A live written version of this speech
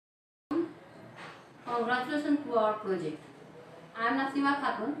Congratulations to our project. I am Nasima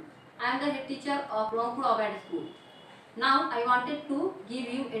Khatun. I am the head teacher of Rangpur OBAT school. Now I wanted to give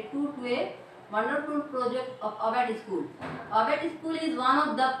you a tour to a wonderful project of OBAT school. OBAT school is one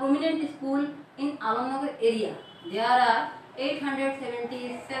of the prominent school in Alamnagar area. There are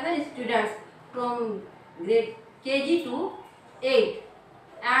 877 students from grade KG to 8,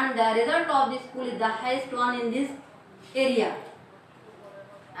 and the result of this school is the highest one in this area.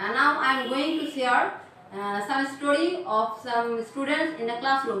 And now I am going to share some story of some students in the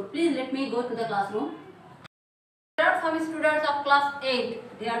classroom. Please let me go to the classroom. There are some students of class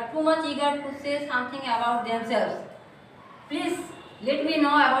 8. They are too much eager to say something about themselves. Please let me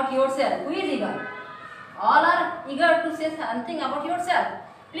know about yourself. Who is eager? All are eager to say something about yourself.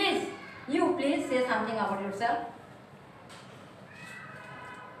 Please say something about yourself.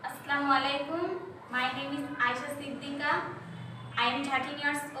 Assalamualaikum. My name is Aisha Siddiqa. I am 13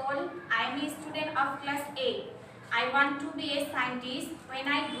 years old. I am a student of class 8. I want to be a scientist when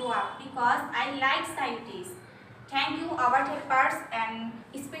I grow up because I like scientists. Thank you our helpers, and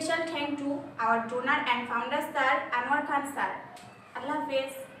special thank to our donor and founder sir Anwar Khan sir. Allah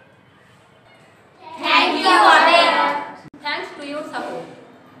Hafiz. Thank you, Mother. Thanks to your support.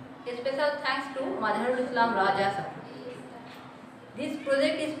 A special thanks to Madharul Islam Raja sir. This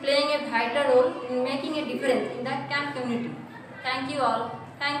project is playing a vital role in making a difference in the camp community. Thank you all.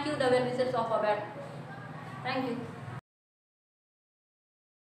 Thank you, the well-wishers of OBAT. Thank you.